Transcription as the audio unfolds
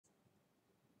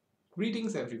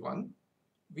Greetings everyone,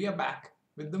 we are back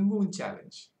with the Moon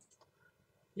Challenge.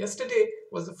 Yesterday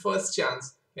was the first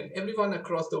chance when everyone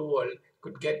across the world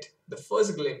could get the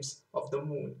first glimpse of the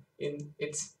moon in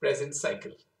its present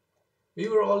cycle. We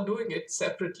were all doing it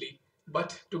separately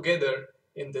but together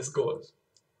in this goal.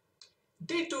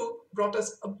 Day 2 brought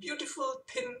us a beautiful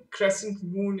thin crescent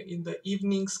moon in the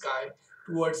evening sky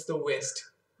towards the west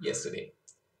yesterday.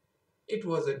 It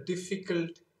was a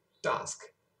difficult task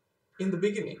in the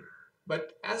beginning,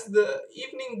 but as the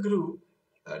evening grew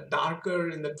darker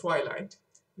in the twilight,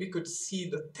 we could see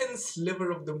the thin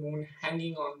sliver of the moon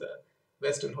hanging on the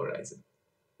western horizon.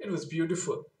 It was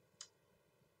beautiful.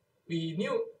 We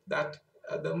knew that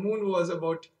the moon was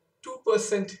about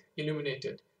 2%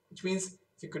 illuminated, which means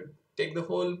if you could take the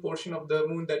whole portion of the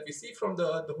moon that we see from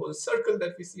the whole circle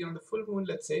that we see on the full moon,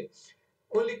 let's say,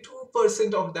 only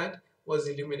 2% of that was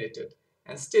illuminated.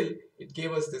 And still, it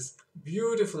gave us this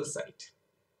beautiful sight.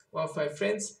 One of my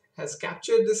friends has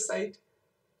captured this sight,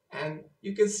 and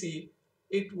you can see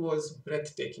it was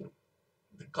breathtaking.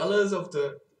 The colors of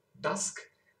the dusk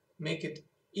make it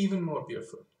even more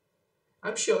beautiful.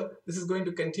 I'm sure this is going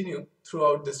to continue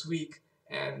throughout this week,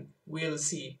 and we'll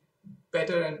see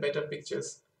better and better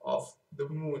pictures of the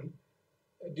moon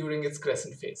during its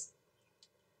crescent phase.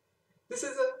 This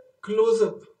is a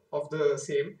close-up of the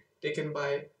same taken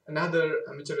by another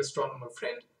amateur astronomer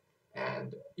friend,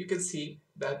 and you can see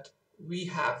that we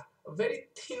have a very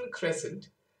thin crescent.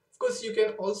 Of course, you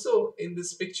can also in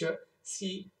this picture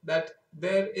see that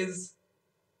there is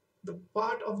the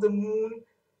part of the moon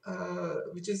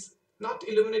which is not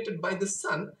illuminated by the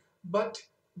sun but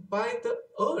by the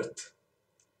earth.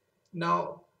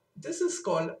 Now, this is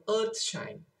called earth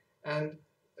shine, and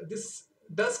this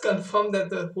does confirm that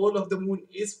the whole of the moon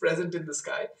is present in the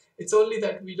sky. It's only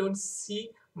that we don't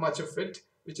see much of it,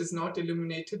 which is not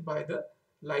illuminated by the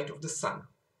light of the sun.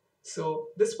 So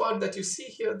this part that you see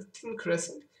here, the thin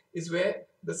crescent, is where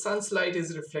the sun's light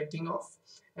is reflecting off,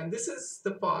 and this is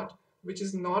the part which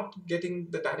is not getting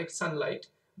the direct sunlight,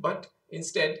 but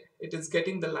instead it is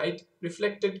getting the light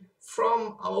reflected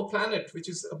from our planet, which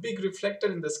is a big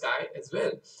reflector in the sky as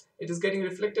well. It is getting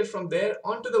reflected from there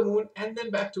onto the moon and then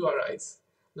back to our eyes.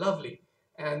 Lovely.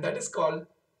 And that is called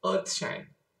earth shine.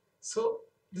 So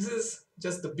this is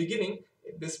just the beginning.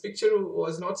 This picture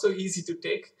was not so easy to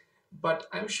take, but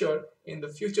I'm sure in the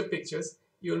future pictures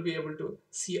you'll be able to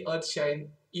see earth shine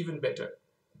even better.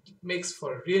 It makes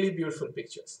for really beautiful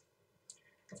pictures.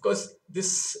 Of course,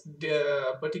 this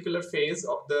particular phase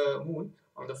of the moon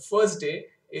on the first day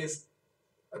is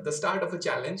the start of a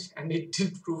challenge, and it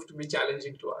did prove to be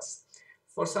challenging to us.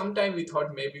 For some time we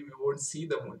thought maybe we won't see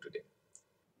the moon today.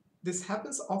 This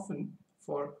happens often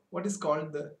for what is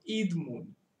called the Eid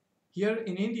moon. Here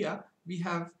in India, we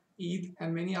have Eid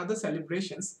and many other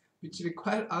celebrations which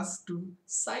require us to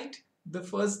sight the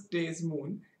first day's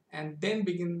moon and then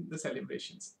begin the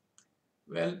celebrations.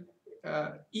 Well,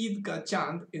 Eid ka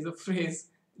Chand is a phrase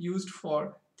used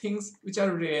for things which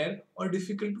are rare or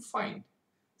difficult to find.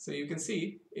 So you can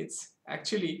see it's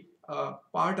actually a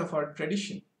part of our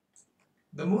tradition.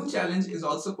 The Moon Challenge is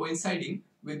also coinciding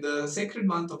with the sacred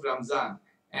month of Ramzan,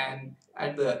 and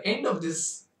at the end of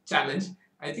this challenge,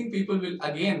 I think people will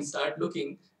again start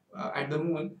looking at the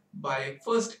moon by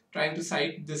first trying to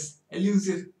sight this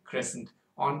elusive crescent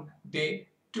on day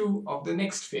 2 of the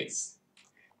next phase.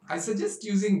 I suggest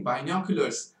using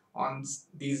binoculars on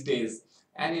these days,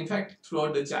 and in fact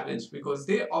throughout the challenge, because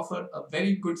they offer a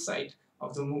very good sight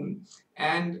of the moon.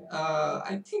 And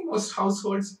I think most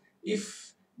households,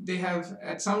 if they have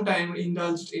at some time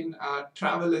indulged in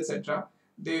travel, etc.,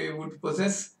 they would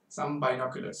possess some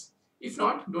binoculars. If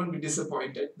not, don't be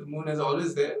disappointed. The moon is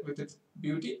always there with its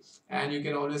beauty, and you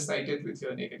can always sight it with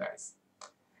your naked eyes.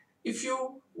 If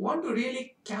you want to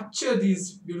really capture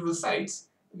these beautiful sights,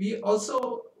 we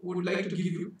also would like to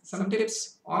give you some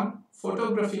tips on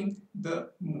photographing the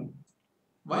moon.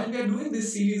 While we are doing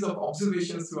this series of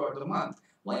observations throughout the month,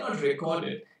 why not record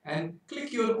it and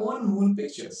click your own moon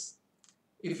pictures?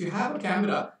 If you have a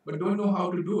camera but don't know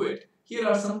how to do it, here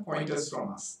are some pointers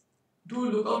from us. Do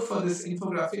look out for this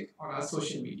infographic on our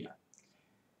social media.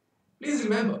 Please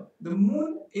remember, the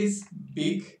moon is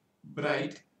big,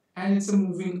 bright, and it's a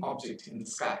moving object in the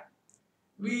sky.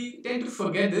 We tend to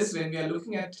forget this when we are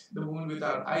looking at the moon with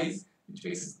our eyes, which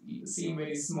makes it seem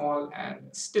very small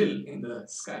and still in the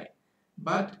sky.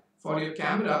 But for your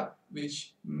camera,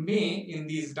 which may, in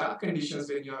these dark conditions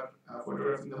when you are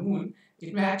photographing the moon,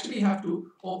 it may actually have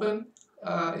to open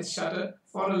its shutter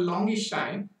for a longish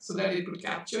time so that it could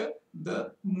capture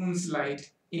the moon's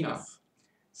light enough.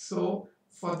 So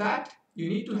for that, you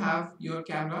need to have your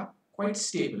camera quite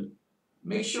stable.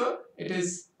 Make sure it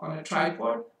is on a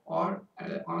tripod or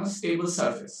on a stable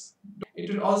surface. It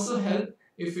would also help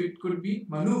if it could be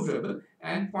maneuverable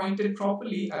and pointed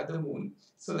properly at the moon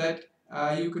so that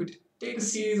you could take a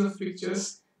series of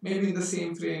pictures, maybe in the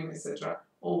same frame, etc.,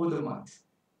 over the month.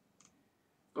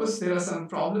 Of course, there are some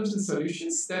problems and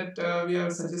solutions that we are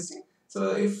suggesting.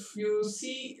 So if you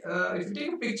see, if you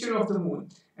take a picture of the moon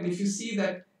and if you see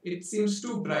that it seems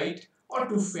too bright or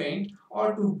too faint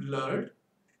or too blurred,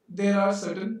 there are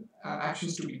certain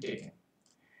actions to be taken.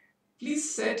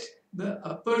 Please set the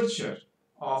aperture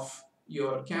of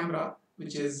your camera,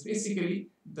 which is basically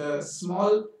the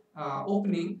small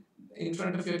opening in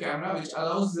front of your camera which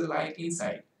allows the light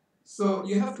inside. So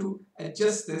you have to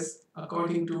adjust this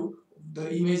according to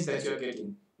the image that you're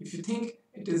getting. If you think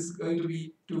it is going to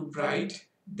be too bright,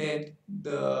 then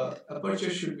the aperture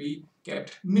should be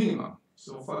kept minimum.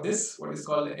 So for this, what is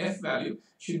called the f value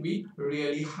should be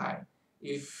really high.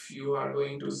 If you are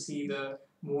going to see the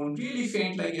moon really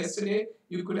faint like yesterday,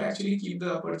 you could actually keep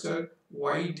the aperture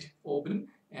wide open,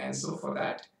 and so for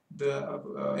that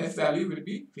the f value will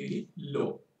be really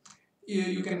low.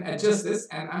 You can adjust this,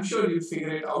 and I'm sure you'll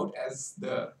figure it out as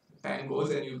the time goes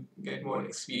and you get more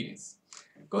experience.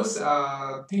 Of course,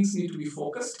 things need to be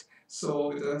focused, so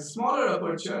with a smaller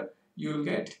aperture you'll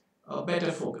get a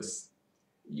better focus.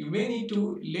 You may need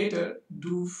to later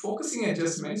do focusing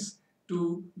adjustments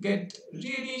to get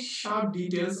really sharp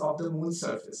details of the moon's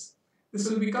surface. This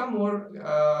will become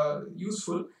more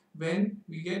useful when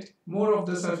we get more of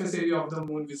the surface area of the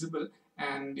moon visible,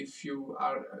 and if you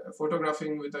are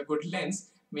photographing with a good lens,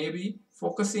 maybe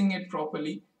focusing it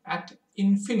properly at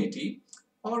infinity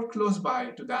or close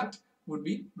by to that would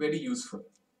be very useful.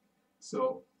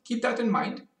 So keep that in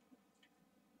mind.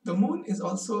 The moon is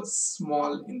also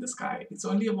small in the sky. It's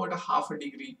only about a half a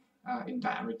degree in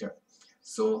diameter.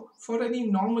 So for any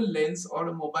normal lens or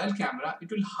a mobile camera,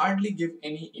 it will hardly give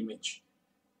any image.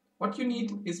 What you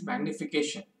need is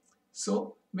magnification.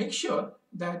 So make sure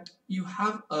that you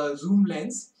have a zoom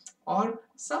lens or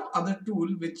some other tool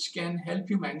which can help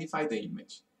you magnify the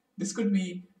image. This could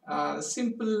be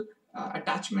simple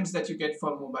attachments that you get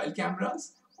for mobile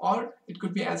cameras, or it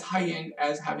could be as high-end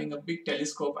as having a big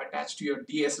telescope attached to your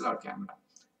DSLR camera.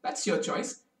 That's your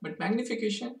choice, but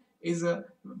magnification is a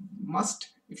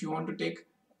must if you want to take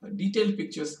detailed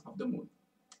pictures of the moon.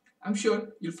 I'm sure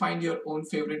you'll find your own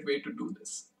favorite way to do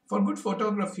this. For good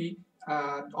photography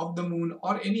of the moon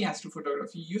or any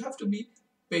astrophotography, you have to be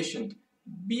patient,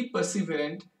 be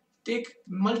perseverant, take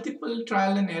multiple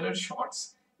trial and error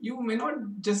shots. You may not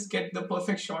just get the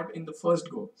perfect shot in the first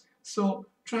go. So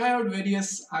try out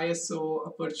various ISO,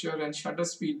 aperture and shutter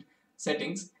speed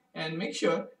settings and make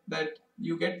sure that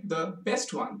you get the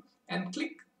best one, and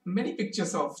click many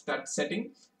pictures of that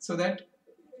setting so that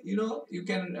you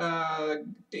can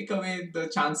take away the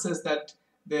chances that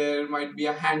there might be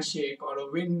a handshake or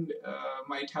a wind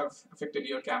might have affected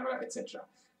your camera, etc.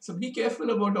 So be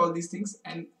careful about all these things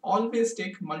and always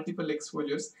take multiple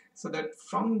exposures so that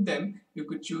from them you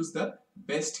could choose the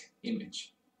best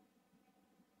image.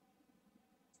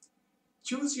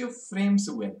 Choose your frames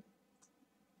well.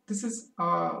 This is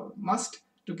a must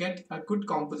to get a good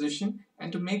composition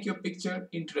and to make your picture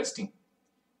interesting.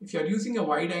 If you are using a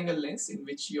wide angle lens in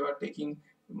which you are taking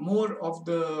more of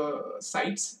the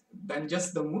sights than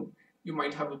just the moon, you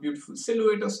might have a beautiful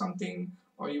silhouette or something,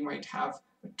 or you might have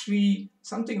a tree,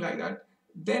 something like that.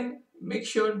 Then make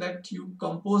sure that you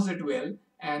compose it well,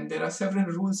 and there are several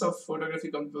rules of photography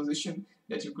composition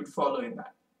that you could follow in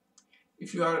that.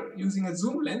 If you are using a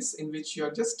zoom lens in which you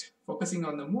are just focusing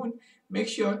on the moon, make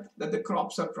sure that the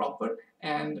crops are proper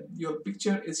and your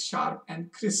picture is sharp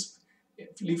and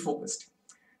crisply focused.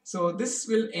 So this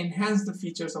will enhance the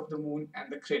features of the moon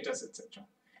and the craters, etc.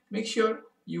 Make sure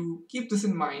you keep this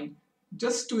in mind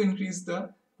just to increase the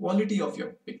quality of your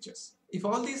pictures. If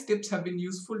all these tips have been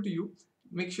useful to you,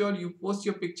 make sure you post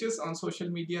your pictures on social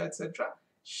media, etc.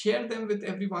 Share them with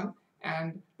everyone,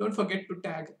 and don't forget to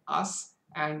tag us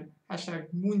and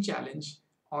 #MoonChallenge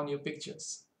on your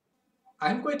pictures.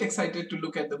 I'm quite excited to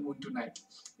look at the moon tonight.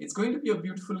 It's going to be a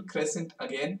beautiful crescent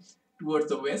again towards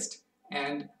the west,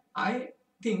 and I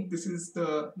think this is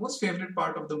the most favorite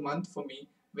part of the month for me,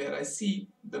 where I see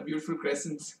the beautiful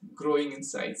crescents growing in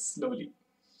size slowly.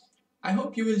 I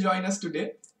hope you will join us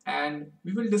today, and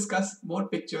we will discuss more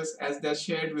pictures as they're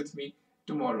shared with me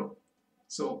tomorrow.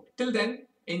 So till then,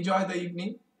 enjoy the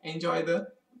evening, enjoy the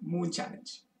moon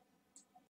challenge.